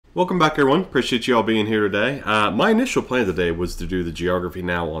Welcome back, everyone. Appreciate you all being here today. My initial plan today was to do the Geography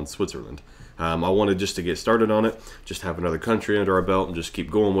Now on Switzerland. I wanted just to get started on it, just have another country under our belt and just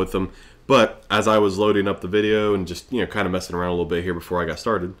keep going with them. But as I was loading up the video and just, kind of messing around a little bit here before I got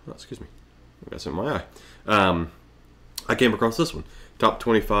started, excuse me, I got something in my eye. I came across this one, Top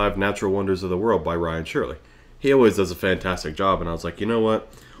 25 Natural Wonders of the World by Ryan Shirley. He always does a fantastic job, and I was like, you know what?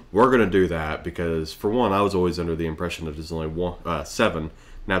 We're going to do that because, for one, I was always under the impression that there's only 7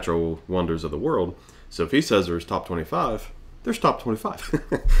 natural wonders of the world. So if he says there's top 25, there's top 25.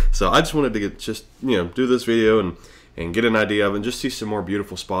 So I just wanted to do this video and get an idea of it and just see some more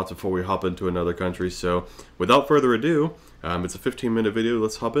beautiful spots before we hop into another country. So without further ado, it's a 15-minute video.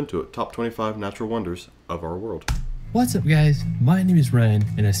 Let's hop into it. Top 25 natural wonders of our world. What's up, guys? My name is Ryan,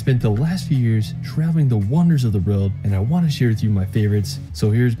 and I spent the last few years traveling the wonders of the world, and I want to share with you my favorites. So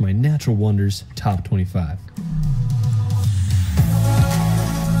here's my natural wonders top 25.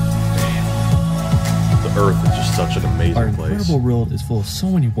 Earth is just such an amazing Our place. incredible world is full of so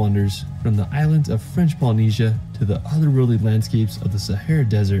many wonders, from the islands of French Polynesia to the otherworldly landscapes of the Sahara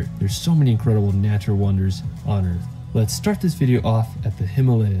Desert. There's so many incredible natural wonders on Earth. Let's start this video off at the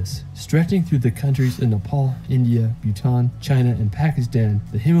Himalayas. Stretching through the countries in Nepal, India, Bhutan, China, and Pakistan,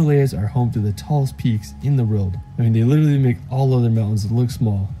 the Himalayas are home to the tallest peaks in the world. I mean, they literally make all other mountains look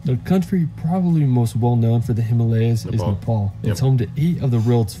small. The country probably most well known for the Himalayas is Nepal. Yep. It's home to 8 of the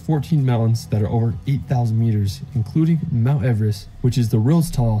world's 14 mountains that are over 8,000 meters, including Mount Everest, which is the world's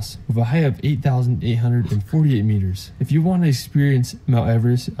tallest, with a height of 8,848 meters. If you want to experience Mount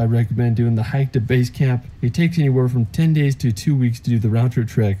Everest, I recommend doing the hike to base camp. It takes anywhere from 10 days to 2 weeks to do the round-trip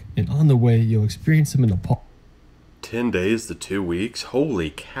trek, and on the way, you'll experience them in Nepal. 10 days to 2 weeks?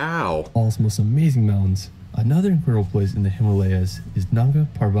 Holy cow. Nepal's most amazing mountains. Another incredible place in the Himalayas is Nanga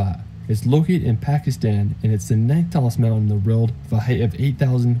Parbat. It's located in Pakistan, and it's the 9th tallest mountain in the world with a height of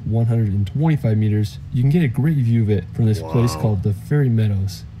 8,125 meters. You can get a great view of it from this place called the Fairy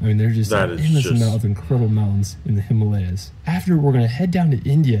Meadows. I mean, there's just an endless amount of incredible mountains in the Himalayas. After, we're going to head down to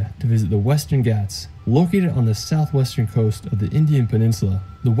India to visit the Western Ghats. Located on the southwestern coast of the Indian Peninsula,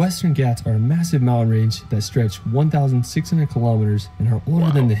 the Western Ghats are a massive mountain range that stretch 1,600 kilometers and are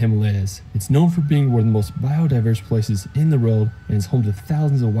older than the Himalayas. It's known for being one of the most biodiverse places in the world, and it's home to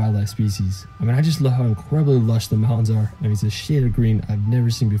thousands of wildlife species. I mean, I just love how incredibly lush the mountains are. I mean, it's a shade of green I've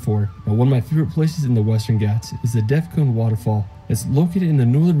never seen before. Now, one of my favorite places in the Western Ghats is the Defcon Waterfall. It's located in the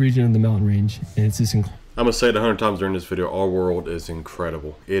northern region of the mountain range, and it's this I'm going to say it 100 times during this video. Our world is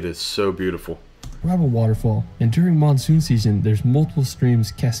incredible. It is so beautiful. Incredible waterfall, and during monsoon season there's multiple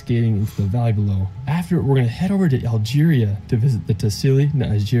streams cascading into the valley below. After, we're going to head over to Algeria to visit the Tassili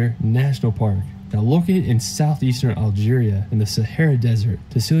N'Ajjer National Park. Now, located in southeastern Algeria in the Sahara Desert,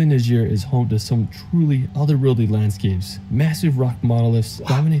 Tassili N'Ajjer is home to some truly otherworldly landscapes. Massive rock monoliths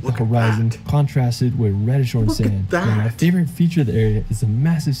dominate the horizon, contrasted with reddish orange sand. Now, my favorite feature of the area is the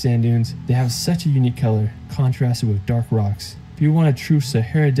massive sand dunes. They have such a unique color, contrasted with dark rocks. If you want a true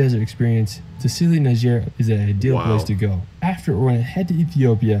Sahara Desert experience, Tassili N'Ajjer is an ideal place to go. After, we're going to head to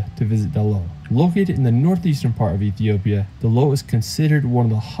Ethiopia to visit Dalo. Located in the northeastern part of Ethiopia, Dalo is considered one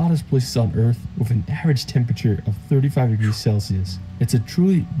of the hottest places on Earth with an average temperature of 35 degrees Celsius. It's a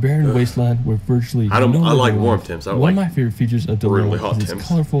truly barren wasteland with virtually no living I like life. warm temps. One of my favorite features of Dalo is its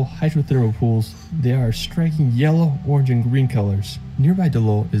colorful hydrothermal pools. They are striking yellow, orange, and green colors. Nearby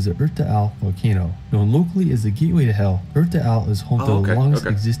Dalo is the Erta Al volcano. Known locally as the Gateway to Hell, Erta Al is home to the longest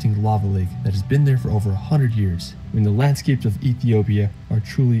existing lava lake that has been there for over 100 years. I mean, the landscapes of Ethiopia are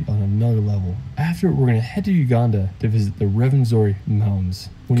truly on another level. After, we're going to head to Uganda to visit the Rwenzori Mountains.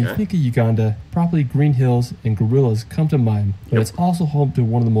 When you think of Uganda, probably green hills and gorillas come to mind, but it's also home to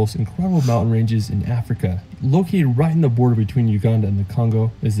one of the most incredible mountain ranges in Africa. Located right in the border between Uganda and the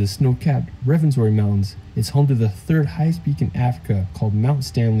Congo is the snow-capped Rwenzori Mountains. It's home to the third highest peak in Africa, called Mount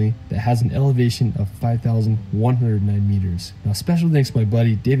Stanley, that has an elevation of 5,109 meters. Now, special thanks to my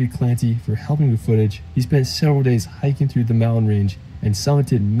buddy David Clancy for helping with footage. He spent several days hiking through the mountain range and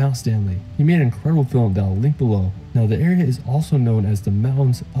summited Mount Stanley. He made an incredible film that I'll link below. Now, the area is also known as the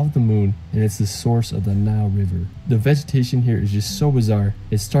Mountains of the Moon, and it's the source of the Nile River. The vegetation here is just so bizarre.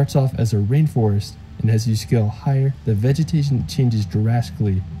 It starts off as a rainforest, and as you scale higher, the vegetation changes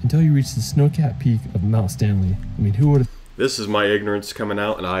drastically until you reach the snow-capped peak of Mount Stanley. I mean, who would have... This is my ignorance coming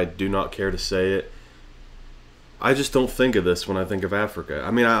out, and I do not care to say it. I just don't think of this when I think of Africa.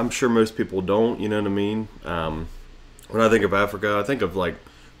 I mean, I'm sure most people don't, you know what I mean? When I think of Africa, I think of, like,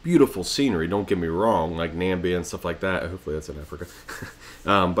 beautiful scenery, don't get me wrong, like Namibia and stuff like that. Hopefully that's in Africa.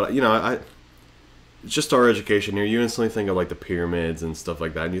 But, it's just our education here. You instantly think of, like, the pyramids and stuff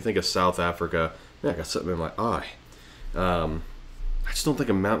like that, and you think of South Africa. Yeah, I got something in my eye. I just don't think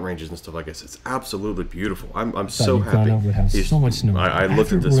of mountain ranges and stuff like this. It's absolutely beautiful. I'm so happy. Would have so much snow. I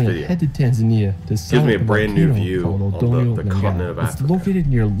looked at this video. Head to Tanzania to gives me a brand new view on the continent of It's Africa. located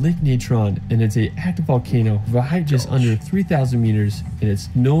near Lake Natron, and it's an active volcano with a height just under 3,000 meters, and it's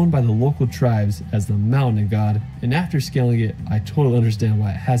known by the local tribes as the Mountain God. And after scaling it, I totally understand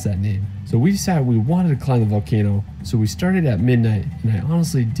why it has that name. So we decided we wanted to climb the volcano, so we started at midnight, and I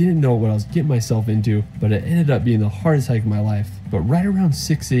honestly didn't know what I was getting myself into, but it ended up being the hardest hike of my life. But right around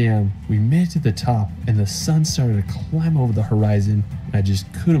 6 a.m., we made it to the top, and the sun started to climb over the horizon, and I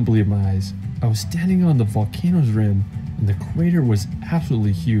just couldn't believe my eyes. I was standing on the volcano's rim, and the crater was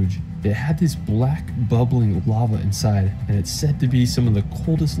absolutely huge. It had this black bubbling lava inside, and it's said to be some of the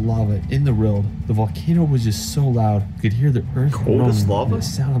coldest lava in the world. The volcano was just so loud, you could hear the earth Coldest lava? and it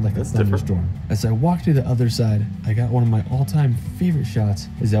sounded like a thunderstorm. As I walked to the other side, I got one of my all-time favorite shots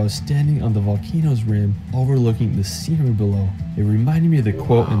as I was standing on the volcano's rim overlooking the scenery below. It reminded me of the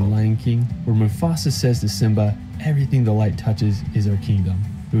quote in Lion King where Mufasa says to Simba, "Everything the light touches is our kingdom."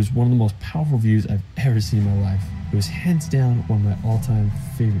 It was one of the most powerful views I've ever seen in my life. It was hands down one of my all-time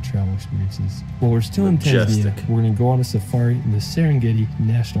favorite travel experiences. While we're still in Tanzania, we're going to go on a safari in the Serengeti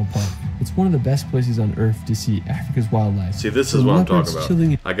National Park. It's one of the best places on earth to see Africa's wildlife. See, this is what I'm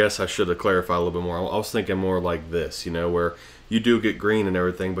talking about. I guess I should have clarified a little bit more. I was thinking more like this, you know, where you do get green and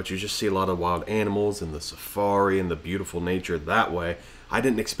everything, but you just see a lot of wild animals and the safari and the beautiful nature that way. I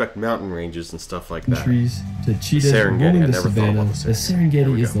didn't expect mountain ranges and stuff like that. Trees to cheetahs roaming the savannah. The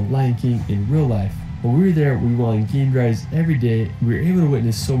Serengeti is the Lion King in real life. While we were there, we were on game drives every day. We were able to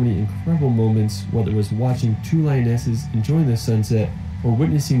witness so many incredible moments, whether it was watching two lionesses enjoying the sunset or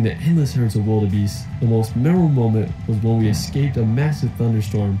witnessing the endless herds of wildebeest. The most memorable moment was when we escaped a massive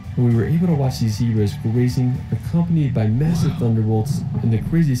thunderstorm and we were able to watch these zebras grazing, accompanied by massive thunderbolts and the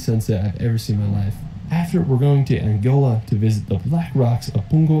craziest sunset I've ever seen in my life. After, we're going to Angola to visit the Black Rocks of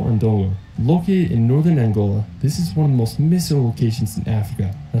Pungo Andongo. Located in northern Angola, this is one of the most mystical locations in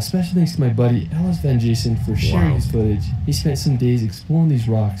Africa. Now, special thanks to my buddy Ellis Van Jason for sharing his footage. He spent some days exploring these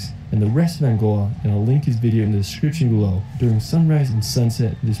rocks and the rest of Angola, and I'll link his video in the description below. During sunrise and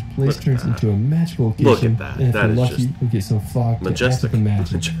sunset, this place turns into a magical location, and if you're lucky, you'll get some fog to add to the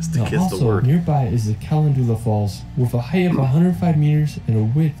magic. Now, also, nearby is the Calendula Falls, with a height of 105 meters and a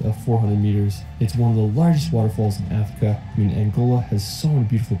width of 400 meters. It's one of the largest waterfalls in Africa. I mean, Angola has so many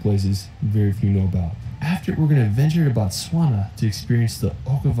beautiful places very few know about. After, we're going to venture to Botswana to experience the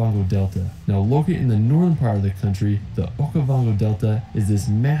Okavango Delta. Now, located in the northern part of the country, the Okavango Delta is this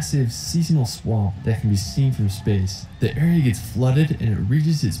massive seasonal swamp that can be seen from space. The area gets flooded and it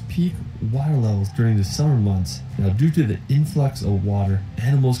reaches its peak water levels during the summer months. Now, due to the influx of water,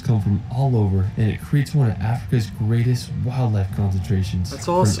 animals come from all over, and it creates one of Africa's greatest wildlife concentrations. That's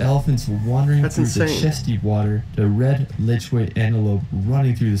awesome. From elephants wandering through the chest-deep water to red ledge-weight antelope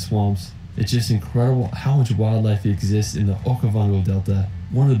running through the swamps. It's just incredible how much wildlife exists in the Okavango Delta.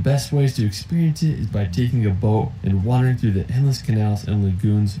 One of the best ways to experience it is by taking a boat and wandering through the endless canals and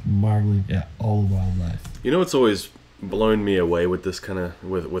lagoons, marveling at all the wildlife. You know what's always blown me away with this kind of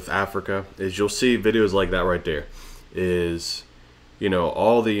with Africa is you'll see videos like that right there. Is, you know,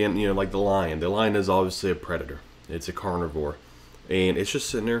 all the, you know, like the lion. The lion is obviously a predator. It's a carnivore. And it's just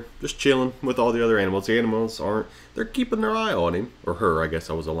sitting there, just chilling with all the other animals. The animals aren't, they're keeping their eye on him. Or her, I guess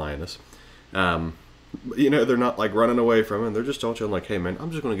I was a lioness. You know, they're not like running away from him. They're just all chilling like, hey man,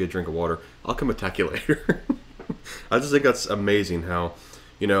 I'm just going to get a drink of water. I'll come attack you later. I just think that's amazing how,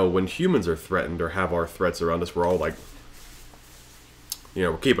 you know, when humans are threatened or have our threats around us, we're all like, you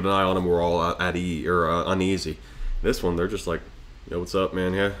know, we're keeping an eye on them. We're all at ease or uneasy. This one, they're just like, yo, what's up,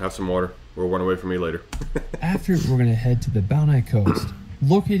 man? Yeah, have some water. We'll run away from me later. After, we're going to head to the Baunai coast.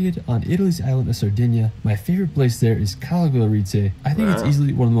 Located on Italy's island of Sardinia, my favorite place there is Cagliarizze. I think it's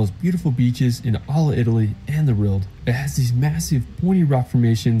easily one of the most beautiful beaches in all of Italy and the world. It has these massive pointy rock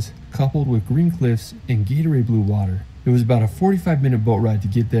formations coupled with green cliffs and Gatorade blue water. It was about a 45-minute boat ride to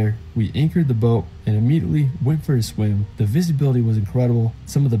get there. We anchored the boat and immediately went for a swim. The visibility was incredible.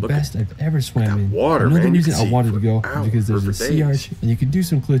 Some of the best I've ever swam in. Water, Another man, reason I wanted to go is because there's a sea arch and you can do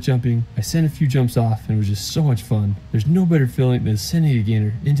some cliff jumping. I sent a few jumps off and it was just so much fun. There's no better feeling than sending a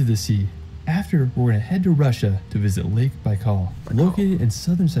gainer into the sea. After, we're going to head to Russia to visit Lake Baikal. Located in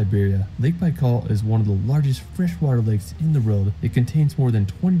southern Siberia, Lake Baikal is one of the largest freshwater lakes in the world. It contains more than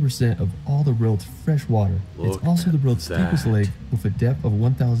 20% of all the world's fresh water. It's also the world's deepest lake with a depth of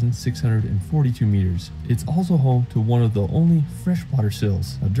 1,642 meters. It's also home to one of the only freshwater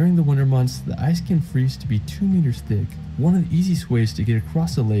sills. Now, during the winter months, the ice can freeze to be 2 meters thick. One of the easiest ways to get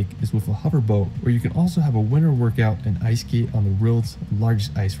across the lake is with a hoverboat, or you can also have a winter workout and ice skate on the world's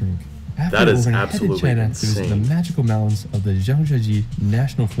largest ice rink. After, That is we're going to absolutely head to China to visit the insane. magical mountains of the Zhangjiajie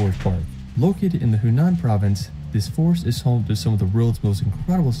National Forest Park. Located in the Hunan province, this forest is home to some of the world's most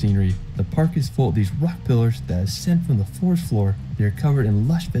incredible scenery. The park is full of these rock pillars that ascend from the forest floor. They are covered in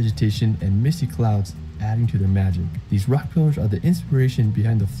lush vegetation and misty clouds, adding to their magic. These rock pillars are the inspiration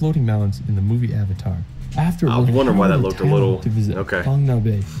behind the floating mountains in the movie Avatar. After, I was wondering why that looked a little... to visit Okay. Phang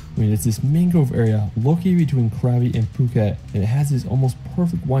Bay. It's this mangrove area located between Krabi and Phuket, and it has this almost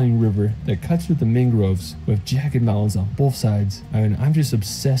perfect winding river that cuts through the mangroves with jagged mountains on both sides. I'm just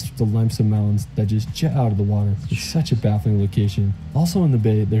obsessed with the limestone mountains that just jet out of the water. It's such a baffling location. Also in the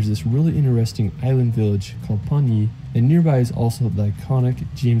bay, there's this really interesting island village called Panyi, and nearby is also the iconic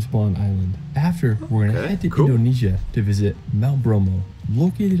James Bond Island. After, we're going to head to Indonesia to visit Mount Bromo.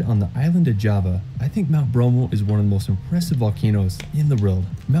 Located on the island of Java, I think Mount Bromo is one of the most impressive volcanoes in the world.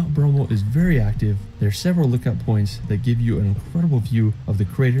 Mount Bromo is very active. There are several lookout points that give you an incredible view of the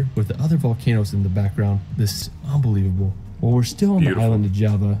crater with the other volcanoes in the background. This is unbelievable. While we're still on the island of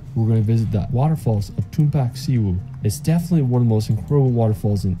Java, we're going to visit the waterfalls of Tumpak Siwu. It's definitely one of the most incredible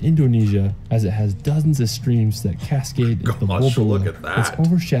waterfalls in Indonesia, as it has dozens of streams that cascade into the bowl below. Look at that. It's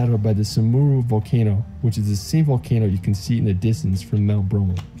overshadowed by the Semeru volcano, which is the same volcano you can see in the distance from Mount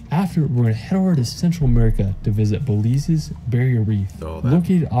Bromo. After, we're going to head over to Central America to visit Belize's Barrier Reef.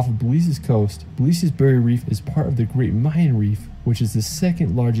 Located off of Belize's coast, Belize's Barrier Reef is part of the Great Mayan Reef, which is the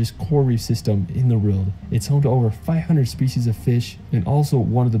second largest coral reef system in the world. It's home to over 500 species of fish and also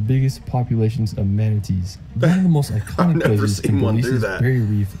one of the biggest populations of manatees. One of the most iconic places in Belize's Barrier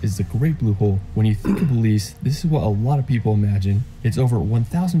Reef is the Great Blue Hole. When you think of Belize, this is what a lot of people imagine. It's over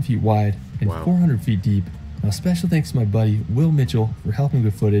 1,000 feet wide and 400 feet deep. Now, special thanks to my buddy Will Mitchell for helping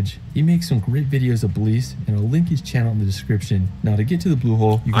with footage. He makes some great videos of Belize, and I'll link his channel in the description. Now, to get to the Blue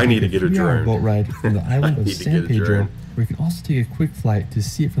Hole, you can take a 3-hour boat ride from the island of San Pedro, where you can also take a quick flight to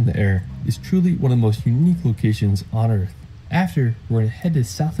see it from the air. It's truly one of the most unique locations on Earth. After, we're going to head to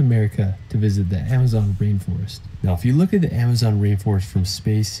South America to visit the Amazon rainforest. Now, if you look at the Amazon rainforest from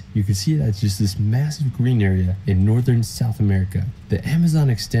space, you can see that it's just this massive green area in northern South America. The Amazon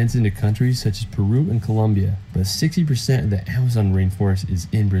extends into countries such as Peru and Colombia, but 60% of the Amazon rainforest is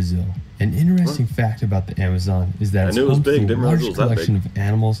in Brazil. An interesting fact about the Amazon is that it's home to the largest collection of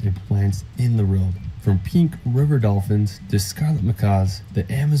animals and plants in the world. From pink river dolphins to scarlet macaws, the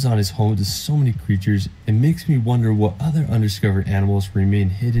Amazon is home to so many creatures. It makes me wonder what other undiscovered animals remain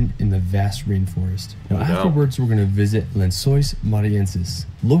hidden in the vast rainforest. Now, afterwards, we're going to visit Lençóis Maranhenses.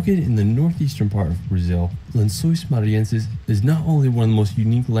 Located in the northeastern part of Brazil, Lençóis Maranhenses is not only one of the most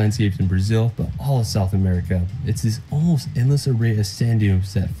unique landscapes in Brazil, but all of South America. It's this almost endless array of sand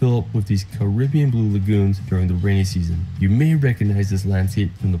dunes that fill up with these Caribbean blue lagoons during the rainy season. You may recognize this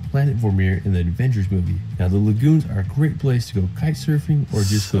landscape from the Planet Vormir in the Avengers movie. Now, the lagoons are a great place to go kite surfing or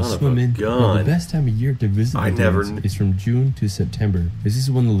just go swim in. Now, the best time of year to visit the dunes is from June to September, because this is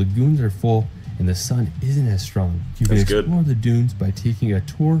when the lagoons are full and the sun isn't as strong. You can explore the dunes by taking a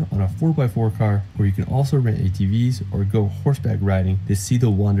tour on a 4x4 car, or you can also rent ATVs or go horseback riding to see the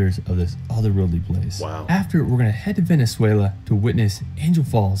wonders of this otherworldly place. After, we're going to head to Venezuela to witness Angel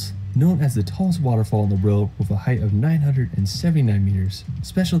Falls, known as the tallest waterfall in the world with a height of 979 meters.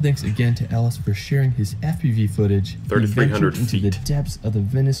 Special thanks again to Ellis for sharing his FPV footage. 3,300 feet. Into the depths of the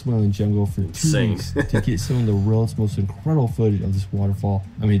Venezuelan jungle for 2 weeks to get some of the world's most incredible footage of this waterfall.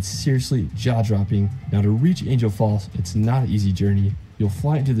 It's seriously jaw-dropping. Now, to reach Angel Falls, it's not an easy journey. You'll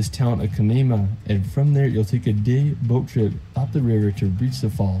fly into this town of Canema, and from there you'll take a day boat trip up the river to reach the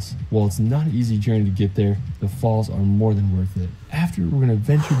falls. While it's not an easy journey to get there, the falls are more than worth it. After, we're going to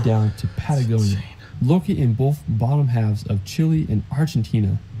venture down to Patagonia. Located in both bottom halves of Chile and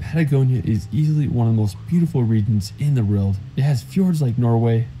Argentina, Patagonia is easily one of the most beautiful regions in the world. It has fjords like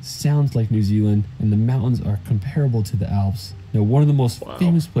Norway, sounds like New Zealand, and the mountains are comparable to the Alps. Now, one of the most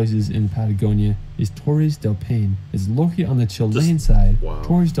famous places in Patagonia is Torres del Paine. It's located on the Chilean side.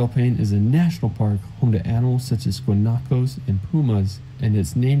 Torres del Paine is a national park home to animals such as guanacos and pumas, and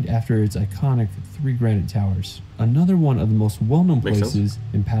it's named after its iconic 3 granite towers. Another one of the most well-known places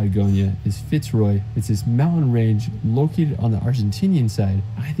in Patagonia is Fitzroy. It's this mountain range located on the Argentinian side.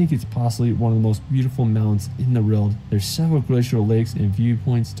 I think it's possibly one of the most beautiful mountains in the world. There's several glacial lakes and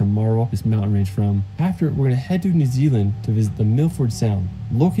viewpoints to marvel this mountain range from. After, we're going to head to New Zealand to visit the Milford Sound.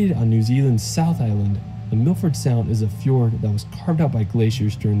 Located on New Zealand's South Island, the Milford Sound is a fjord that was carved out by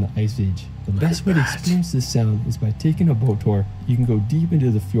glaciers during the Ice Age. The best way to experience this sound is by taking a boat tour. You can go deep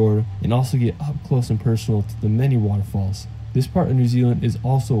into the fjord and also get up close and personal to the many waterfalls. This part of New Zealand is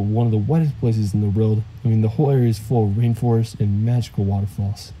also one of the wettest places in the world. The whole area is full of rainforest and magical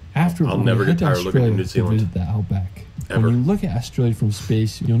waterfalls. After, I'll never get tired of looking at New Zealand. To visit the outback. Ever. When you look at Australia from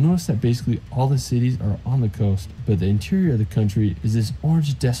space, you'll notice that basically all the cities are on the coast, but the interior of the country is this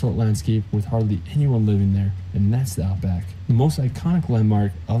orange desolate landscape with hardly anyone living there, and that's the outback. The most iconic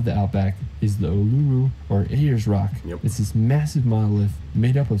landmark of the outback is the Uluru, or Ayers Rock. Yep. It's this massive monolith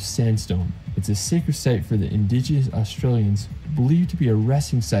made up of sandstone. It's a sacred site for the indigenous Australians, believed to be a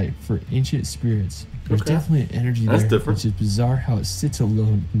resting site for ancient spirits. There's definitely an energy there, which is bizarre how it sits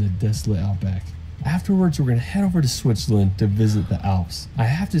alone in the desolate outback. Afterwards, we're going to head over to Switzerland to visit the Alps. I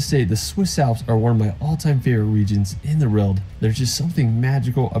have to say, the Swiss Alps are one of my all-time favorite regions in the world. There's just something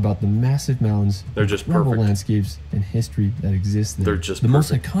magical about the massive mountains, they're just incredible perfect landscapes, and history that exists there. They're just the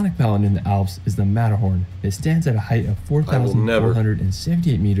perfect. most iconic mountain in the Alps is the Matterhorn. It stands at a height of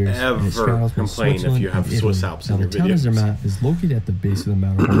 4,478 meters, and it straddles both Switzerland if you have and Swiss Italy. Alps now, in the your town of videos. Zermatt is located at the base of the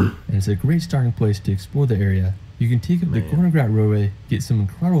Matterhorn, and it's a great starting place to explore the area. You can take up the Gornergrat Railway, get some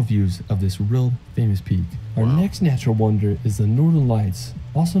incredible views of this world famous peak. Our next natural wonder is the Northern Lights.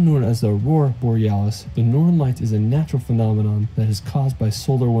 Also known as the Aurora Borealis, the Northern Lights is a natural phenomenon that is caused by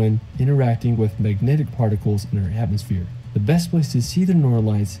solar wind interacting with magnetic particles in our atmosphere. The best place to see the Northern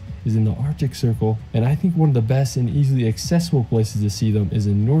Lights is in the Arctic Circle, and I think one of the best and easily accessible places to see them is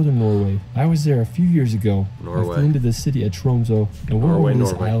in northern Norway. I was there a few years ago. I flew into the city of Tromsø and went over to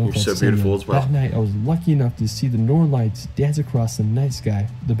this island called Senja. That night I was lucky enough to see the Northern Lights dance across the night sky.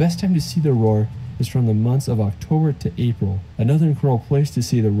 The best time to see the aurora is from the months of October to April. Another incredible place to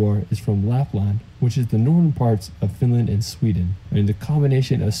see the aurora is from Lapland, which is the northern parts of Finland and Sweden. And the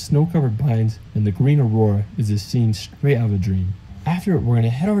combination of snow-covered pines and the green aurora is a scene straight out of a dream. After, we're going to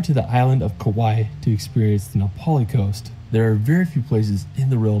head over to the island of Kauai to experience the Napali coast. There are very few places in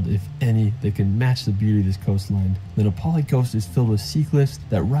the world, if any, that can match the beauty of this coastline. The Napali coast is filled with sea cliffs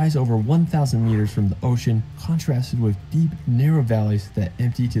that rise over 1,000 meters from the ocean, contrasted with deep, narrow valleys that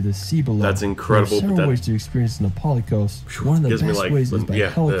empty to the sea below. That's incredible. There are several ways to experience the Napali coast. One of the best ways is by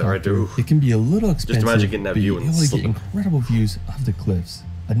helicopter. It can be a little expensive, just imagine getting that but view you're able to get incredible views of the cliffs.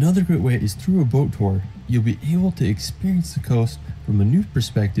 Another great way is through a boat tour. You'll be able to experience the coast from a new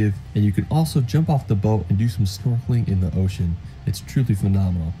perspective, and you can also jump off the boat and do some snorkeling in the ocean. It's truly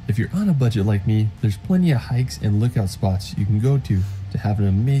phenomenal. If you're on a budget like me, there's plenty of hikes and lookout spots you can go to have an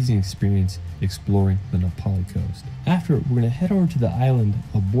amazing experience exploring the Napali coast. After, we're going to head over to the island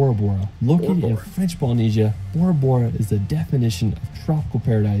of Bora Bora. Located in French Polynesia, Bora Bora is the definition of tropical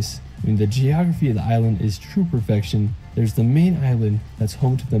paradise. I mean, the geography of the island is true perfection. There's the main island that's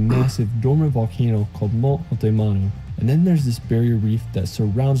home to the massive dormant volcano called Mount Otemanu, and then there's this barrier reef that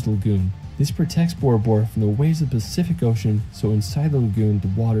surrounds the lagoon. This protects Bora Bora from the waves of the Pacific Ocean, so inside the lagoon the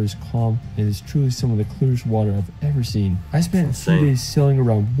water is calm and is truly some of the clearest water I've ever seen. I spent a few days sailing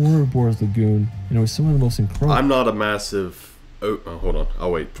around Bora Bora's lagoon, and it was some of the most incredible... I'm not a massive... Oh, hold on.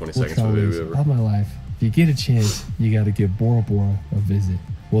 I'll wait 20 seconds for the video. Of my life. If you get a chance, you gotta give Bora Bora a visit.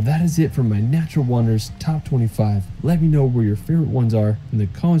 Well, that is it for my Natural Wonders Top 25. Let me know where your favorite ones are in the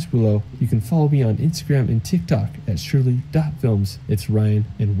comments below. You can follow me on Instagram and TikTok at shirley.films. It's Ryan,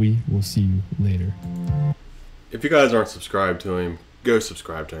 and we will see you later. If you guys aren't subscribed to him, go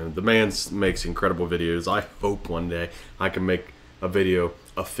subscribe to him. The man makes incredible videos. I hope one day I can make a video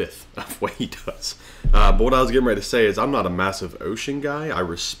a fifth of what he does. But what I was getting ready to say is I'm not a massive ocean guy. I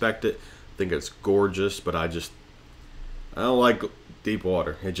respect it. I think it's gorgeous, but I don't like deep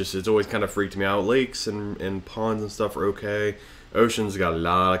water. It's always kind of freaked me out. Lakes and ponds and stuff are okay. Ocean's got a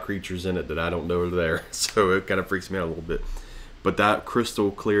lot of creatures in it that I don't know are there, so it kind of freaks me out a little bit. But that crystal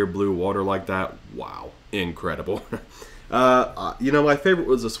clear blue water like that, wow, incredible. You know, my favorite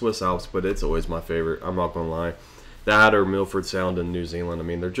was the Swiss Alps, but it's always my favorite. I'm not gonna lie. That or Milford Sound in New Zealand. I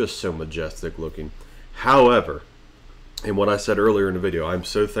mean, they're just so majestic looking. However, and what I said earlier in the video, I'm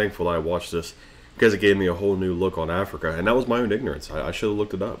so thankful I watched this, because it gave me a whole new look on Africa, and that was my own ignorance. I should have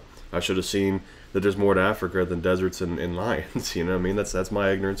looked it up. I should have seen that there's more to Africa than deserts and lions. You know what I mean? That's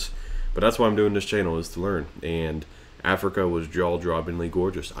my ignorance, but that's why I'm doing this channel, is to learn. And Africa was jaw-droppingly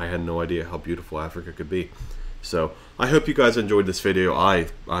gorgeous. I had no idea how beautiful Africa could be. So I hope you guys enjoyed this video.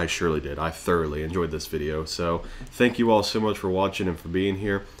 I surely did. I thoroughly enjoyed this video. So thank you all so much for watching and for being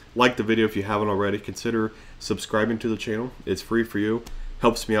here. Like the video if you haven't already. Consider subscribing to the channel. It's free for you.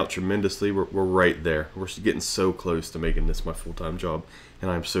 Helps me out tremendously. We're right there. We're getting so close to making this my full-time job,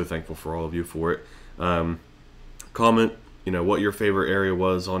 and I'm so thankful for all of you for it. Comment, you know, what your favorite area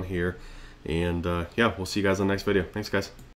was on here, and yeah, we'll see you guys in the next video. Thanks, guys.